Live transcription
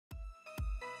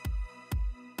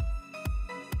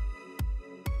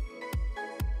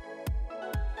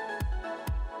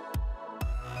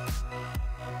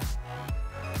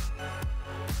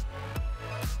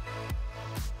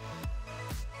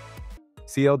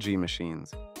CLG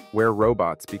machines, where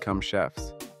robots become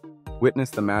chefs. Witness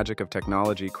the magic of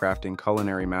technology crafting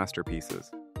culinary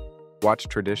masterpieces. Watch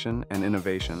tradition and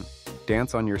innovation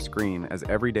dance on your screen as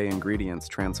everyday ingredients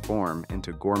transform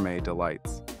into gourmet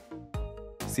delights.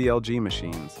 CLG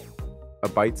machines, a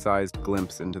bite-sized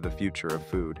glimpse into the future of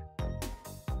food.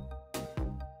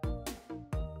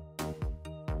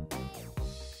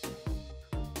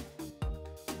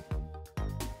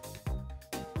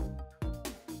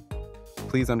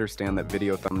 Please understand that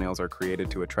video thumbnails are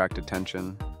created to attract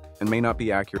attention and may not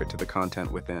be accurate to the content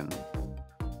within.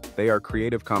 They are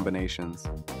creative combinations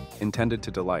intended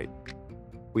to delight.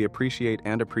 We appreciate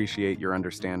your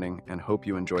understanding and hope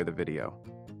you enjoy the video.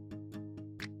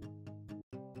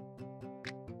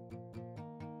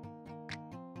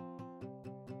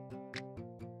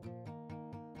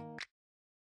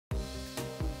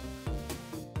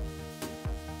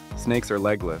 Snakes are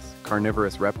legless,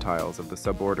 carnivorous reptiles of the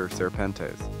suborder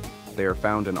Serpentes. They are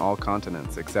found in all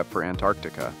continents except for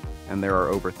Antarctica, and there are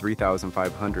over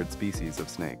 3,500 species of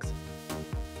snakes.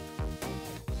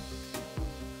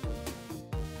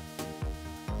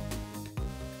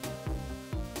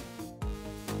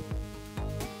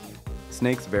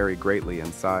 Snakes vary greatly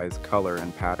in size, color,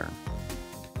 and pattern.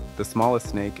 The smallest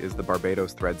snake is the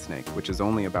Barbados thread snake, which is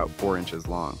only about 4 inches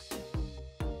long.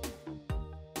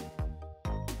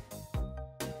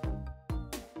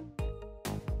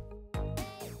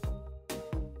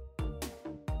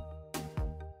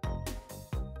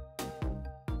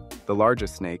 The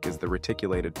largest snake is the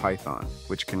reticulated python,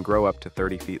 which can grow up to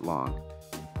 30 feet long.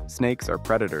 Snakes are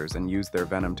predators and use their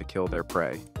venom to kill their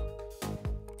prey.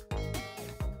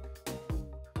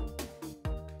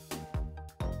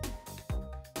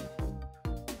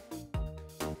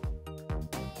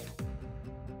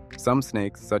 Some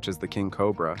snakes, such as the king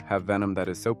cobra, have venom that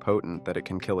is so potent that it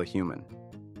can kill a human.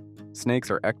 Snakes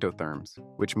are ectotherms,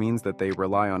 which means that they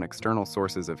rely on external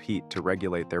sources of heat to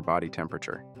regulate their body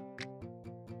temperature.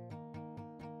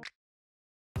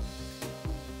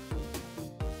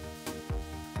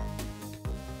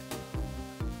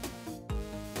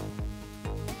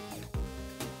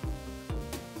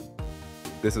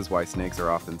 This is why snakes are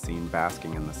often seen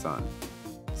basking in the sun.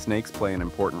 Snakes play an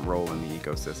important role in the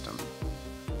ecosystem.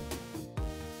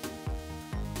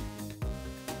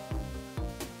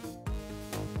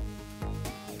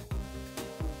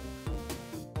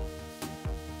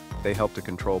 They help to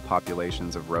control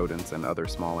populations of rodents and other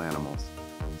small animals.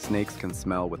 Snakes can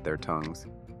smell with their tongues.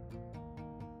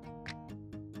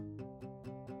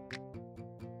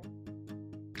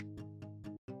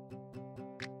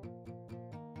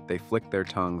 They flick their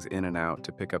tongues in and out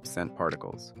to pick up scent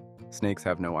particles. Snakes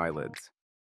have no eyelids.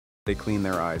 They clean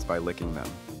their eyes by licking them.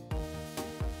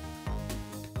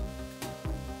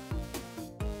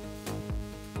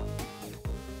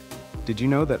 Did you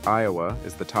know that Iowa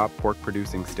is the top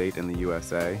pork-producing state in the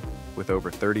USA, with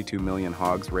over 32 million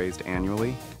hogs raised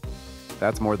annually?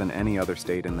 That's more than any other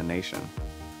state in the nation.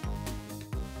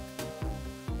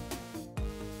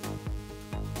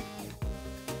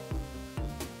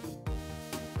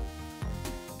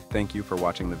 Thank you for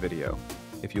watching the video.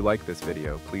 If you like this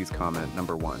video, please comment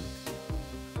number 1.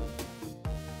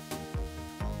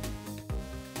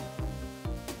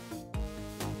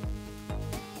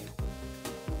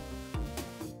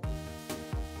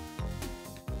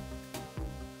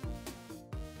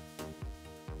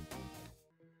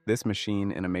 This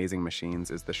machine in Amazing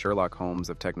Machines is the Sherlock Holmes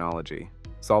of technology,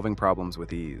 solving problems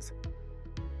with ease.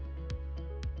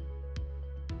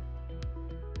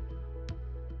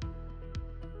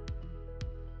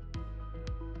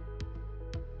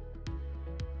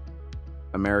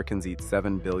 Americans eat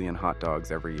 7 billion hot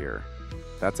dogs every year.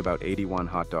 That's about 81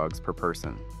 hot dogs per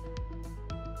person.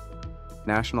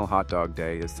 National Hot Dog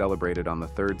Day is celebrated on the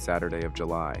 3rd Saturday of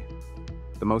July.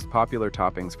 The most popular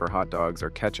toppings for hot dogs are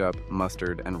ketchup,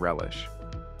 mustard, and relish.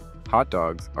 Hot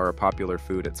dogs are a popular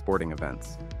food at sporting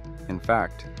events. In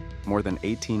fact, more than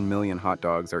 18 million hot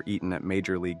dogs are eaten at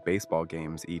Major League Baseball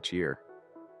games each year.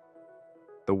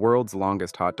 The world's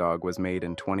longest hot dog was made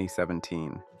in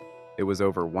 2017. It was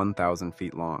over 1,000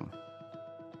 feet long.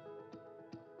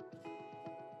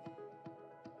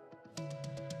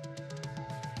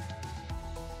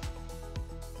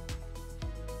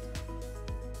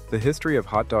 The history of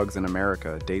hot dogs in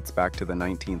America dates back to the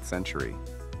 19th century.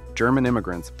 German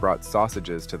immigrants brought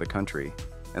sausages to the country,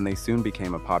 and they soon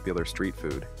became a popular street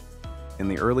food. In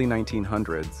the early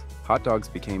 1900s, hot dogs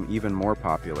became even more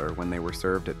popular when they were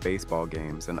served at baseball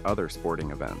games and other sporting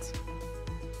events.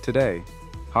 Today,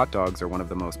 hot dogs are one of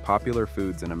the most popular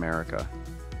foods in America.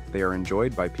 They are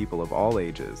enjoyed by people of all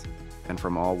ages and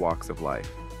from all walks of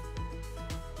life.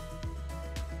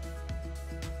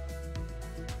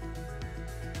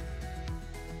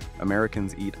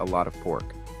 Americans eat a lot of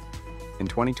pork. In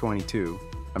 2022,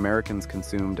 Americans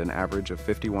consumed an average of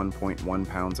 51.1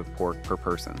 pounds of pork per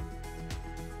person.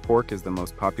 Pork is the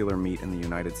most popular meat in the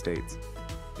United States.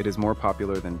 It is more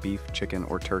popular than beef, chicken,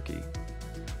 or turkey.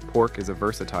 Pork is a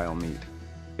versatile meat.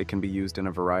 It can be used in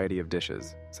a variety of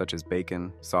dishes, such as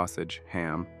bacon, sausage,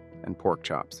 ham, and pork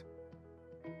chops.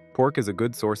 Pork is a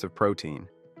good source of protein.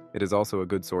 It is also a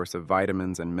good source of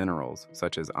vitamins and minerals,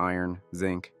 such as iron,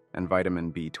 zinc, and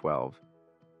vitamin B12.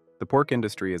 The pork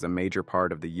industry is a major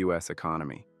part of the U.S.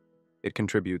 economy. It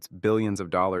contributes billions of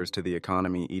dollars to the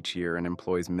economy each year and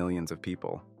employs millions of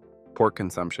people. Pork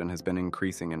consumption has been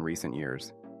increasing in recent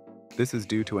years. This is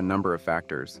due to a number of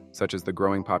factors, such as the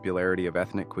growing popularity of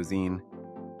ethnic cuisine.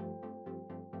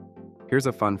 Here's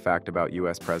a fun fact about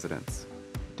U.S. presidents.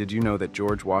 Did you know that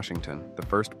George Washington, the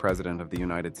first president of the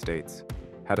United States,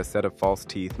 had a set of false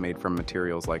teeth made from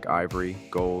materials like ivory,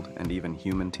 gold, and even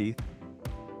human teeth?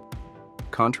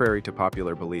 Contrary to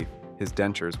popular belief, his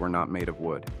dentures were not made of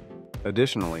wood.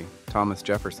 Additionally, Thomas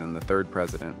Jefferson, the third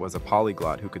president, was a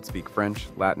polyglot who could speak French,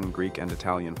 Latin, Greek, and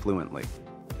Italian fluently.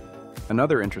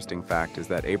 Another interesting fact is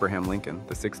that Abraham Lincoln,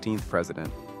 the 16th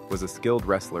president, was a skilled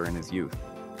wrestler in his youth,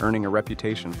 earning a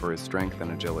reputation for his strength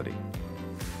and agility.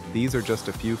 These are just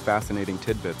a few fascinating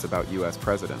tidbits about U.S.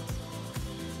 presidents.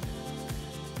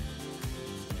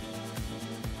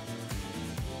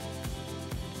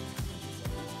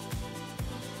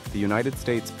 The United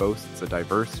States boasts a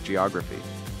diverse geography,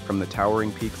 from the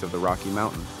towering peaks of the Rocky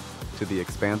Mountains to the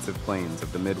expansive plains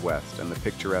of the Midwest and the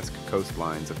picturesque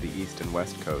coastlines of the East and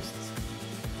West coasts.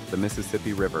 The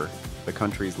Mississippi River, the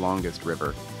country's longest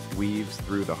river, weaves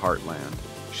through the heartland,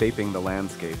 shaping the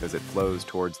landscape as it flows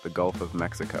towards the Gulf of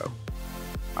Mexico.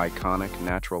 Iconic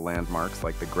natural landmarks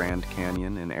like the Grand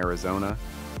Canyon in Arizona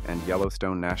and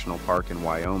Yellowstone National Park in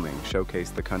Wyoming showcase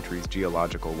the country's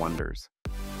geological wonders.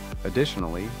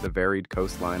 Additionally, the varied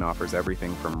coastline offers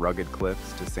everything from rugged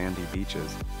cliffs to sandy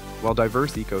beaches, while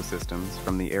diverse ecosystems,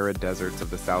 from the arid deserts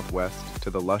of the Southwest to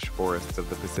the lush forests of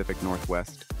the Pacific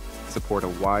Northwest, support a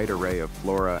wide array of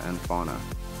flora and fauna.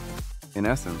 In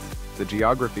essence, the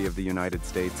geography of the United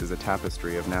States is a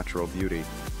tapestry of natural beauty,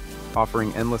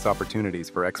 offering endless opportunities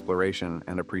for exploration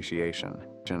and appreciation.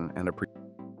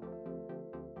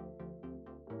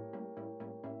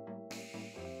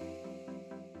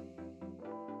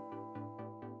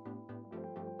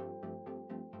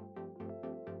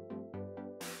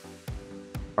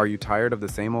 Are you tired of the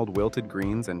same old wilted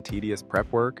greens and tedious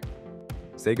prep work?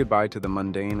 Say goodbye to the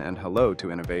mundane and hello to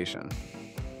innovation.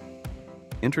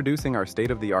 Introducing our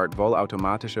state-of-the-art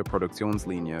vollautomatische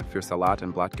Produktionslinie für Salat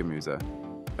und Blattgemüse,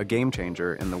 a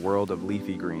game-changer in the world of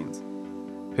leafy greens.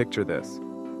 Picture this: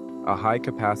 a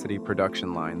high-capacity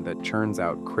production line that churns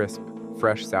out crisp,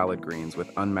 fresh salad greens with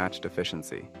unmatched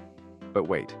efficiency. But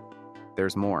wait,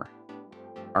 there's more.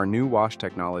 Our new wash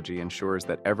technology ensures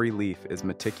that every leaf is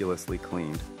meticulously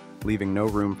cleaned, leaving no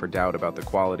room for doubt about the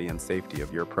quality and safety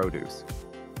of your produce.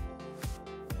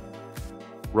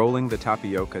 Rolling the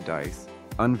tapioca dice,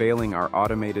 unveiling our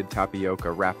automated tapioca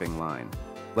wrapping line.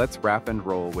 Let's wrap and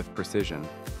roll with precision,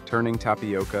 turning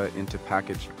tapioca into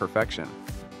packaged perfection.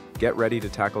 Get ready to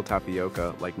tackle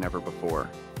tapioca like never before.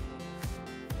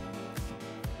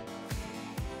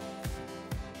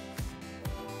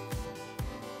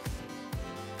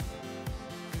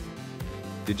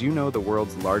 Did you know the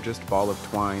world's largest ball of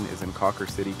twine is in Cawker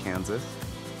City, Kansas?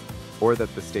 Or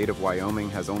that the state of Wyoming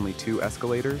has only 2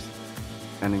 escalators?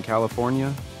 And in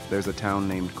California, there's a town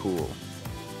named Cool.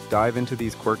 Dive into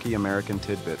these quirky American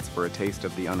tidbits for a taste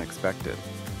of the unexpected.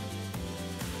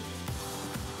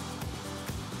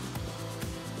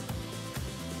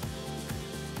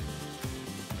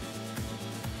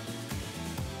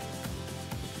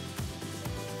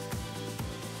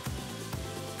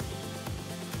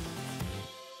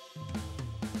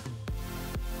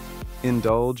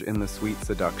 Indulge in the sweet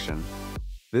seduction.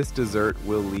 This dessert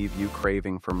will leave you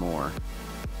craving for more.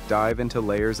 Dive into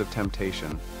layers of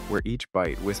temptation, where each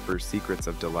bite whispers secrets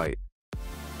of delight.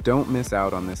 Don't miss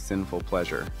out on this sinful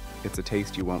pleasure. It's a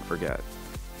taste you won't forget.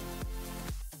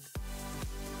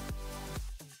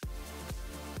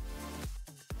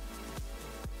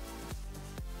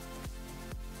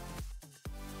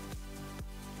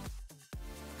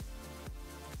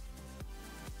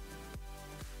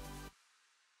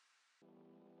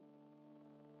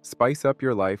 Spice up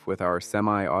your life with our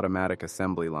semi-automatic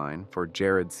assembly line for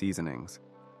Jared seasonings.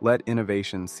 Let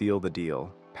innovation seal the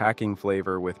deal, packing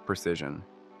flavor with precision.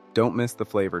 Don't miss the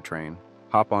flavor train.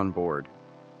 Hop on board.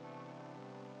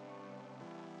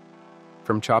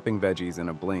 From chopping veggies in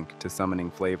a blink to summoning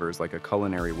flavors like a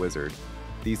culinary wizard,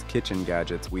 these kitchen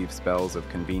gadgets weave spells of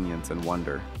convenience and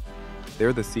wonder.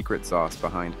 They're the secret sauce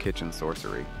behind kitchen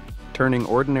sorcery, turning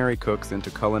ordinary cooks into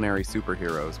culinary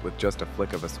superheroes with just a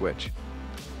flick of a switch.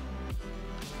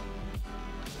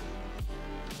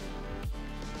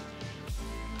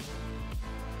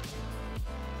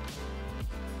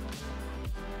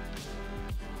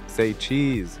 Say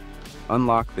cheese!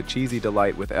 Unlock the cheesy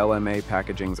delight with LMA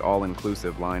Packaging's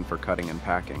all-inclusive line for cutting and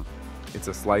packing. It's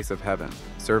a slice of heaven,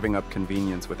 serving up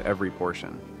convenience with every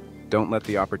portion. Don't let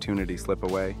the opportunity slip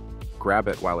away. Grab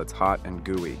it while it's hot and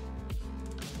gooey.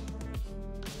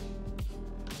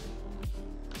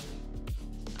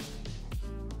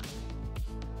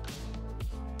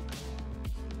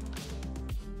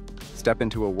 Step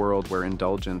into a world where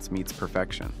indulgence meets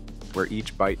perfection, where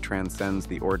each bite transcends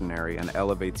the ordinary and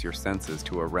elevates your senses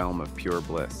to a realm of pure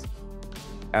bliss.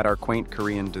 At our quaint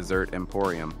Korean dessert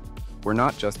emporium, we're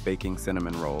not just baking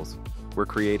cinnamon rolls, we're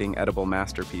creating edible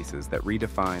masterpieces that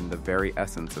redefine the very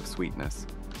essence of sweetness.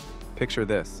 Picture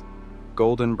this: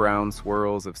 golden brown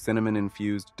swirls of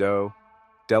cinnamon-infused dough,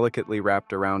 delicately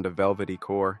wrapped around a velvety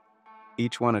core,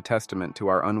 each one a testament to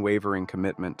our unwavering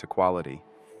commitment to quality.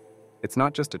 It's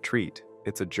not just a treat,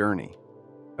 it's a journey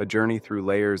through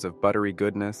layers of buttery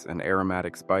goodness and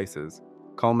aromatic spices,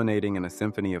 culminating in a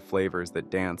symphony of flavors that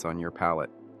dance on your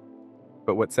palate.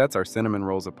 But what sets our cinnamon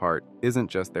rolls apart isn't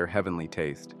just their heavenly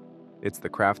taste, it's the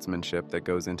craftsmanship that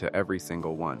goes into every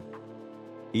single one.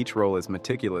 Each roll is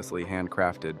meticulously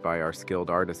handcrafted by our skilled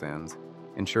artisans,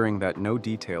 ensuring that no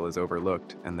detail is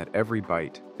overlooked and that every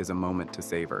bite is a moment to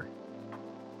savor.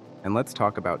 And let's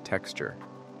talk about texture.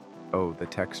 Oh, the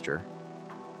texture.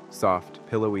 Soft,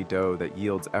 pillowy dough that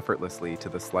yields effortlessly to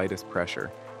the slightest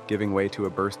pressure, giving way to a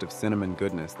burst of cinnamon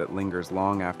goodness that lingers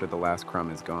long after the last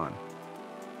crumb is gone.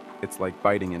 It's like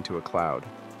biting into a cloud,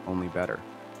 only better.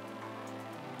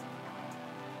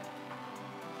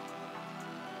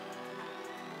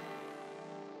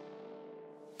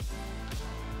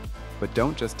 But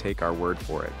don't just take our word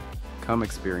for it. Come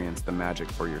experience the magic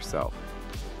for yourself.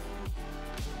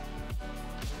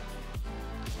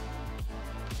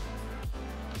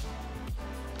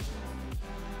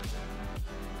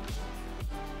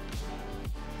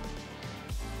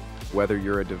 Whether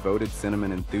you're a devoted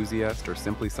cinnamon enthusiast or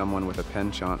simply someone with a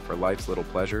penchant for life's little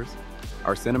pleasures,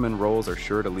 our cinnamon rolls are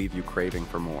sure to leave you craving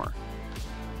for more.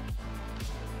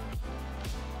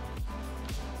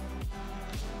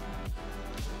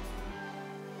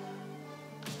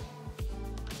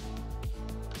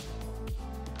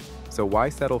 So why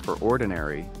settle for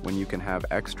ordinary when you can have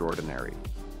extraordinary?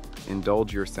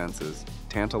 Indulge your senses,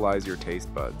 tantalize your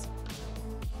taste buds.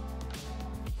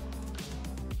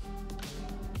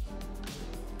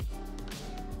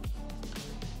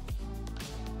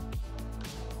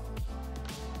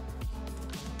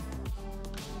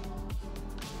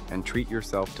 And treat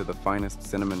yourself to the finest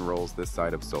cinnamon rolls this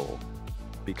side of Seoul.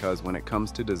 Because when it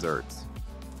comes to desserts,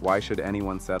 why should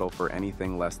anyone settle for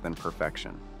anything less than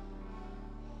perfection?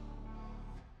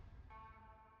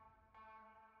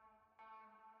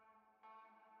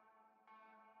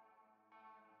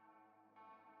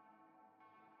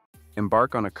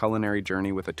 Embark on a culinary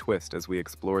journey with a twist as we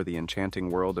explore the enchanting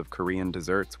world of Korean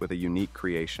desserts with a unique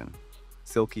creation: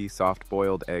 silky,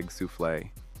 soft-boiled egg soufflé.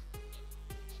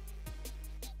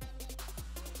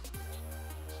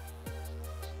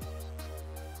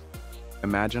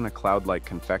 Imagine a cloud-like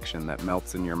confection that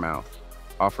melts in your mouth,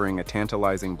 offering a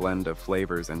tantalizing blend of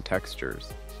flavors and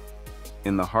textures.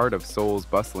 In the heart of Seoul's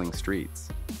bustling streets,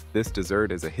 this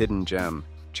dessert is a hidden gem,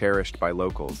 cherished by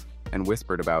locals and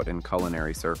whispered about in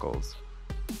culinary circles.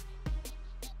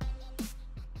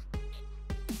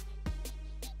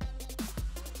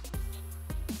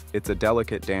 It's a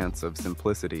delicate dance of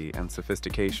simplicity and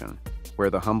sophistication, where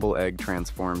the humble egg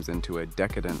transforms into a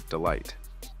decadent delight.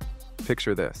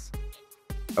 Picture this: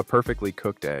 a perfectly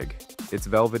cooked egg, its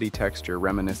velvety texture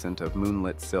reminiscent of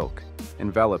moonlit silk,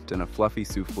 enveloped in a fluffy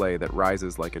soufflé that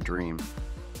rises like a dream.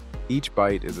 Each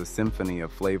bite is a symphony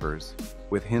of flavors,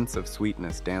 with hints of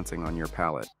sweetness dancing on your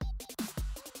palate.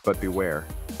 But beware,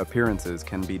 appearances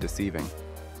can be deceiving.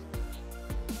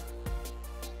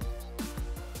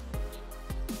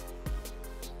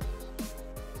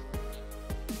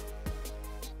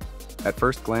 At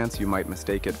first glance, you might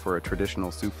mistake it for a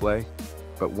traditional soufflé,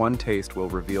 but one taste will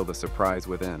reveal the surprise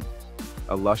within: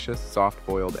 a luscious,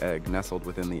 soft-boiled egg nestled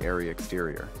within the airy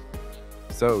exterior.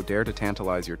 So, dare to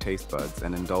tantalize your taste buds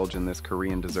and indulge in this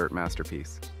Korean dessert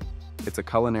masterpiece. It's a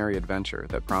culinary adventure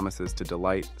that promises to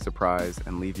delight, surprise,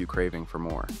 and leave you craving for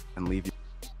more,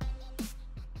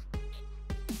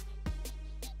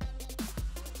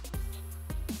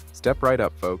 Step right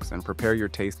up, folks, and prepare your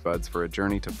taste buds for a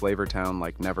journey to Flavor Town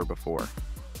like never before.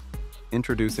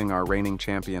 Introducing our reigning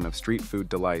champion of street food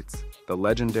delights, the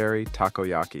legendary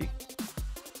takoyaki.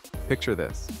 Picture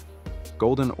this: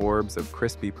 golden orbs of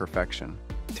crispy perfection,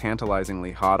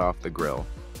 tantalizingly hot off the grill,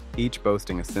 each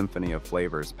boasting a symphony of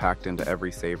flavors packed into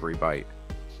every savory bite.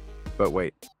 But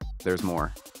wait, there's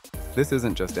more. This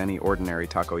isn't just any ordinary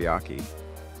takoyaki.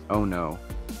 Oh no,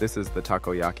 this is the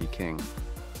takoyaki king.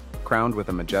 Crowned with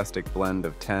a majestic blend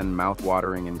of 10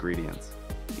 mouth-watering ingredients,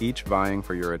 each vying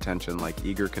for your attention like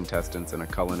eager contestants in a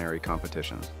culinary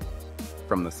competition.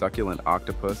 From the succulent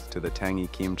octopus to the tangy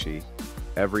kimchi,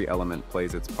 every element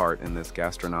plays its part in this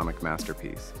gastronomic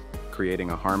masterpiece, creating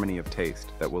a harmony of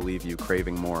taste that will leave you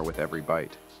craving more with every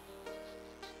bite.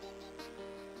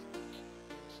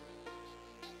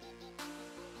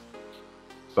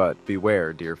 But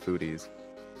beware, dear foodies,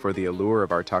 for the allure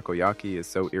of our takoyaki is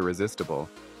so irresistible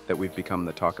that we've become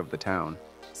the talk of the town,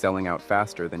 selling out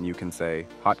faster than you can say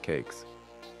hotcakes.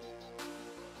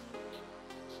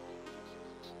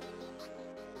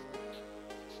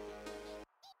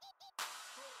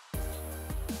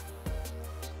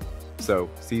 So,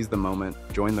 seize the moment,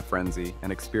 join the frenzy,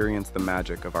 and experience the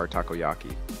magic of our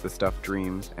takoyaki, the stuff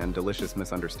dreams and delicious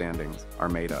misunderstandings are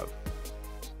made of.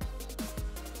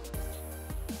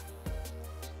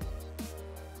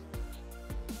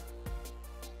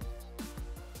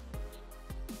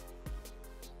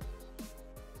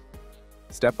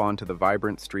 Step onto the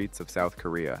vibrant streets of South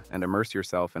Korea and immerse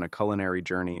yourself in a culinary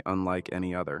journey unlike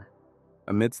any other.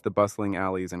 Amidst the bustling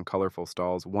alleys and colorful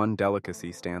stalls, one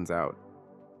delicacy stands out.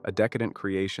 A decadent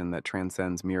creation that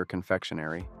transcends mere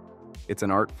confectionery. It's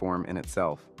an art form in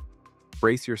itself.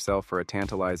 Brace yourself for a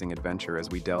tantalizing adventure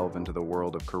as we delve into the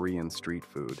world of Korean street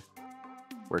food,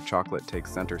 where chocolate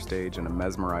takes center stage in a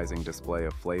mesmerizing display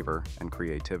of flavor and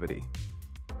creativity.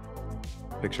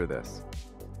 Picture this: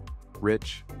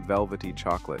 rich, velvety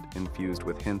chocolate infused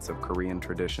with hints of Korean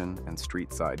tradition and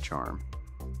street-side charm.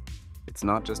 It's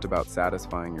not just about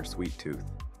satisfying your sweet tooth.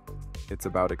 It's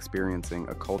about experiencing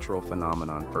a cultural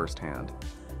phenomenon firsthand.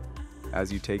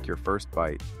 As you take your first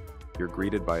bite, you're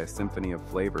greeted by a symphony of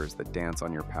flavors that dance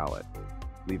on your palate,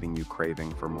 leaving you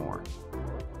craving for more.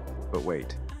 But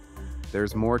wait,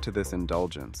 there's more to this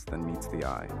indulgence than meets the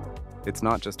eye. It's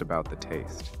not just about the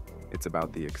taste, it's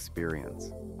about the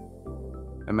experience.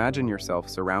 Imagine yourself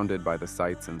surrounded by the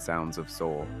sights and sounds of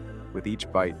Seoul, with each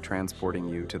bite transporting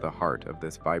you to the heart of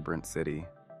this vibrant city.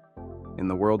 In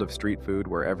the world of street food,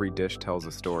 where every dish tells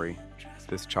a story,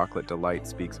 this chocolate delight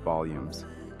speaks volumes.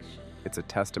 It's a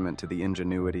testament to the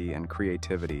ingenuity and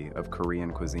creativity of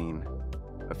Korean cuisine,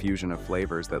 a fusion of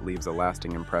flavors that leaves a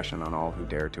lasting impression on all who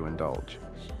dare to indulge.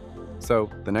 So,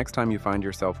 the next time you find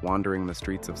yourself wandering the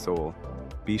streets of Seoul,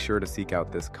 be sure to seek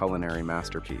out this culinary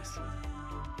masterpiece.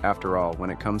 After all,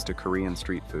 when it comes to Korean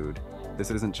street food,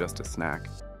 this isn't just a snack,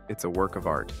 it's a work of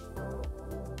art.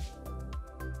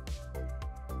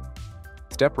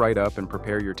 Step right up and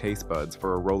prepare your taste buds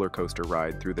for a roller coaster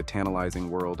ride through the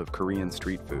tantalizing world of Korean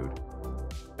street food.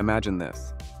 Imagine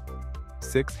this: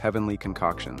 6 heavenly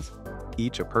concoctions,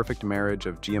 each a perfect marriage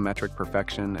of geometric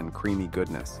perfection and creamy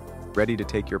goodness, ready to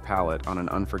take your palate on an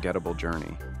unforgettable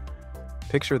journey.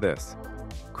 Picture this: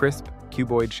 crisp,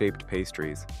 cuboid-shaped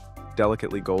pastries,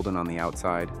 delicately golden on the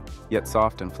outside, yet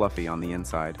soft and fluffy on the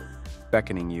inside,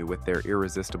 beckoning you with their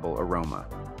irresistible aroma.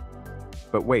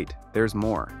 But wait, there's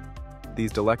more.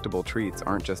 These delectable treats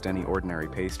aren't just any ordinary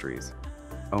pastries.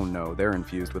 Oh no, they're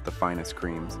infused with the finest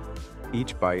creams.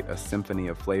 Each bite a symphony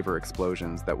of flavor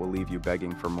explosions that will leave you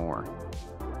begging for more.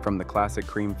 From the classic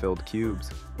cream-filled cubes,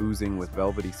 oozing with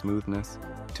velvety smoothness,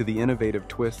 to the innovative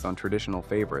twists on traditional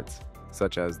favorites,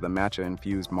 such as the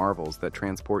matcha-infused marvels that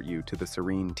transport you to the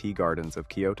serene tea gardens of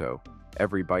Kyoto,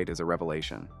 every bite is a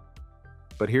revelation.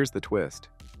 But here's the twist: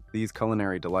 these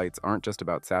culinary delights aren't just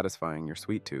about satisfying your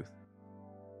sweet tooth.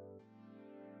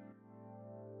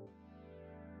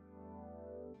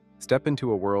 Step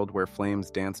into a world where flames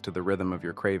dance to the rhythm of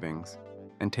your cravings,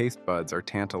 and taste buds are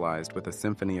tantalized with a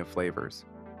symphony of flavors.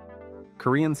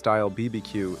 Korean-style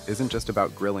BBQ isn't just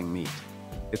about grilling meat.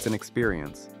 It's an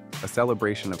experience, a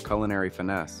celebration of culinary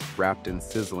finesse wrapped in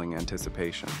sizzling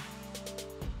anticipation.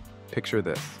 Picture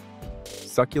this: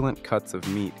 succulent cuts of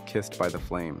meat kissed by the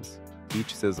flames,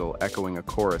 each sizzle echoing a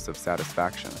chorus of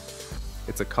satisfaction.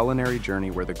 It's a culinary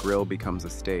journey where the grill becomes a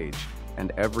stage,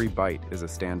 and every bite is a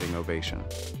standing ovation.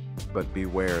 But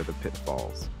beware the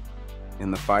pitfalls. In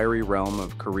the fiery realm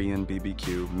of Korean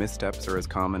BBQ, missteps are as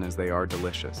common as they are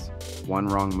delicious. One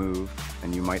wrong move,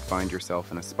 and you might find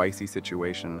yourself in a spicy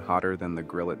situation hotter than the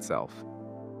grill itself.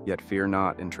 Yet fear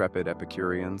not, intrepid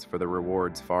Epicureans, for the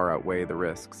rewards far outweigh the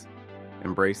risks.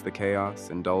 Embrace the chaos,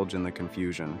 indulge in the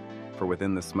confusion, for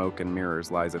within the smoke and mirrors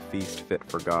lies a feast fit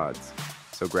for gods.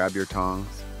 So grab your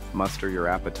tongs, muster your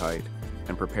appetite,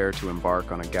 and prepare to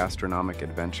embark on a gastronomic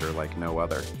adventure like no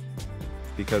other.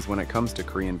 Because when it comes to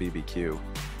Korean BBQ,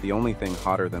 the only thing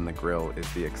hotter than the grill is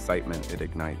the excitement it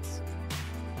ignites.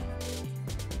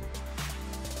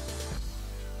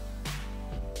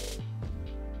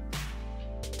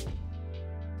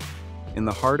 In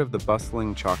the heart of the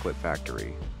bustling chocolate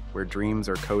factory, where dreams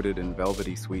are coated in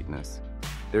velvety sweetness,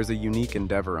 there's a unique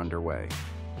endeavor underway.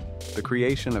 The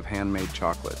creation of handmade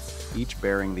chocolates, each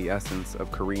bearing the essence of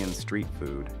Korean street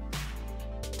food.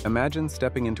 Imagine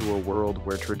stepping into a world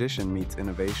where tradition meets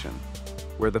innovation,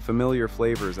 where the familiar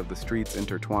flavors of the streets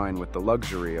intertwine with the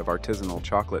luxury of artisanal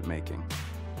chocolate making.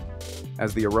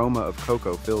 As the aroma of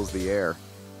cocoa fills the air,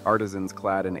 artisans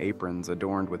clad in aprons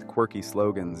adorned with quirky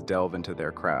slogans delve into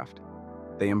their craft.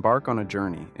 They embark on a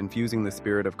journey, infusing the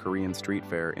spirit of Korean street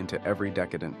fare into every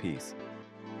decadent piece.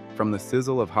 From the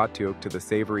sizzle of hotteok to the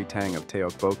savory tang of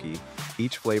tteokbokki,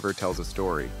 each flavor tells a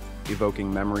story,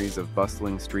 evoking memories of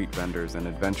bustling street vendors and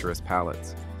adventurous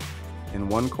palates. In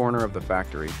one corner of the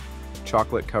factory,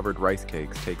 chocolate-covered rice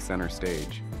cakes take center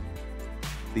stage.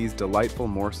 These delightful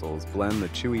morsels blend the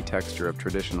chewy texture of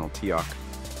traditional tteok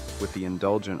with the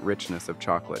indulgent richness of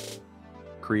chocolate,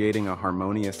 creating a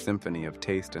harmonious symphony of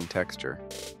taste and texture.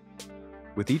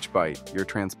 With each bite, you're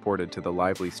transported to the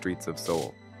lively streets of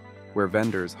Seoul, where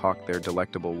vendors hawk their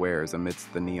delectable wares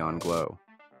amidst the neon glow.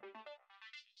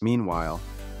 Meanwhile,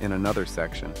 in another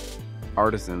section,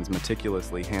 artisans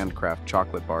meticulously handcraft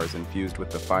chocolate bars infused with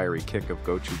the fiery kick of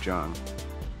gochujang.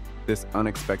 This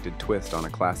unexpected twist on a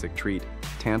classic treat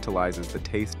tantalizes the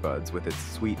taste buds with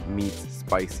its sweet meat's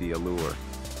spicy allure.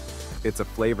 It's a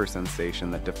flavor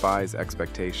sensation that defies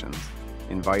expectations,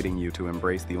 inviting you to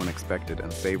embrace the unexpected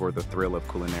and savor the thrill of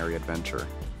culinary adventure.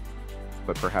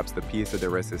 But perhaps the pièce de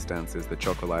résistance is the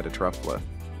chocolate truffle,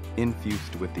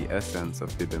 infused with the essence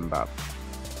of bibimbap.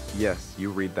 Yes,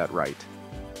 you read that right.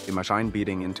 A machine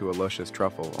beating into a luscious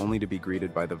truffle only to be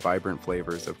greeted by the vibrant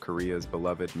flavors of Korea's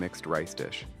beloved mixed rice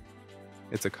dish.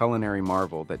 It's a culinary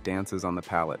marvel that dances on the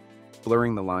palate,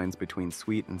 blurring the lines between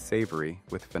sweet and savory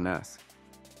with finesse.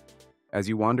 As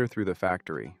you wander through the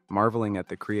factory, marveling at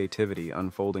the creativity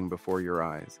unfolding before your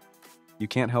eyes, you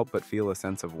can't help but feel a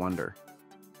sense of wonder.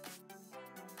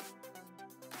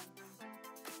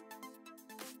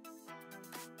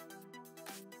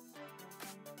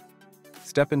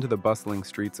 Step into the bustling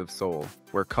streets of Seoul,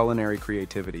 where culinary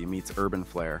creativity meets urban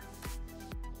flair.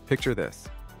 Picture this.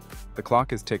 The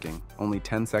clock is ticking, only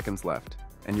 10 seconds left,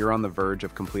 and you're on the verge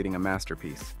of completing a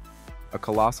masterpiece. A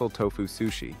colossal tofu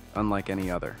sushi, unlike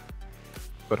any other.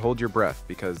 But hold your breath,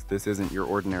 because this isn't your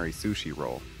ordinary sushi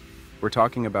roll. We're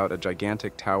talking about a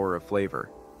gigantic tower of flavor,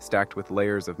 stacked with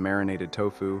layers of marinated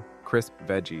tofu, crisp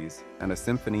veggies, and a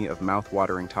symphony of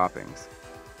mouth-watering toppings.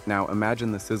 Now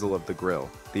imagine the sizzle of the grill,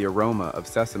 the aroma of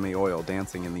sesame oil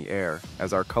dancing in the air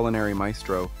as our culinary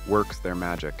maestro works their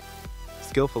magic,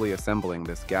 skillfully assembling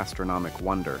this gastronomic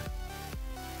wonder.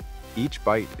 Each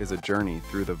bite is a journey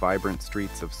through the vibrant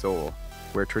streets of Seoul,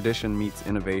 where tradition meets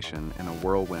innovation in a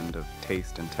whirlwind of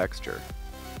taste and texture.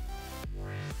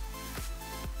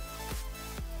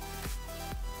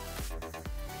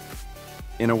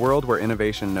 In a world where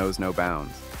innovation knows no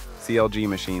bounds,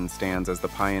 clgmachines stands as the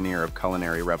pioneer of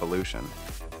culinary revolution.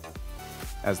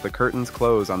 As the curtains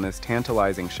close on this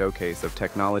tantalizing showcase of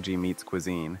technology meets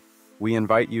cuisine, we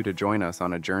invite you to join us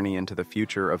on a journey into the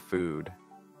future of food.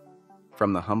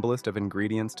 From the humblest of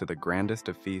ingredients to the grandest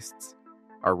of feasts,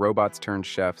 our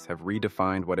robots-turned-chefs have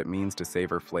redefined what it means to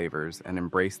savor flavors and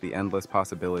embrace the endless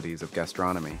possibilities of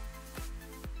gastronomy.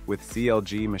 With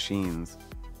clgmachines,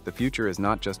 the future is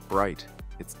not just bright,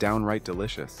 it's downright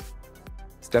delicious.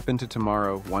 Step into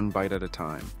tomorrow, one bite at a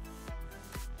time.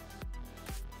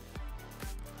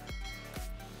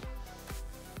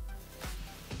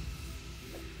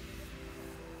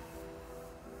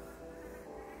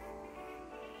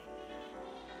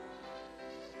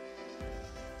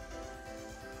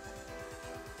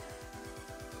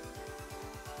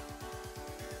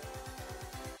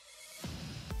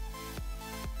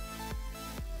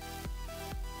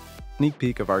 Sneak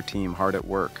peek of our team hard at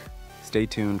work. Stay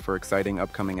tuned for exciting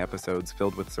upcoming episodes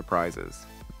filled with surprises.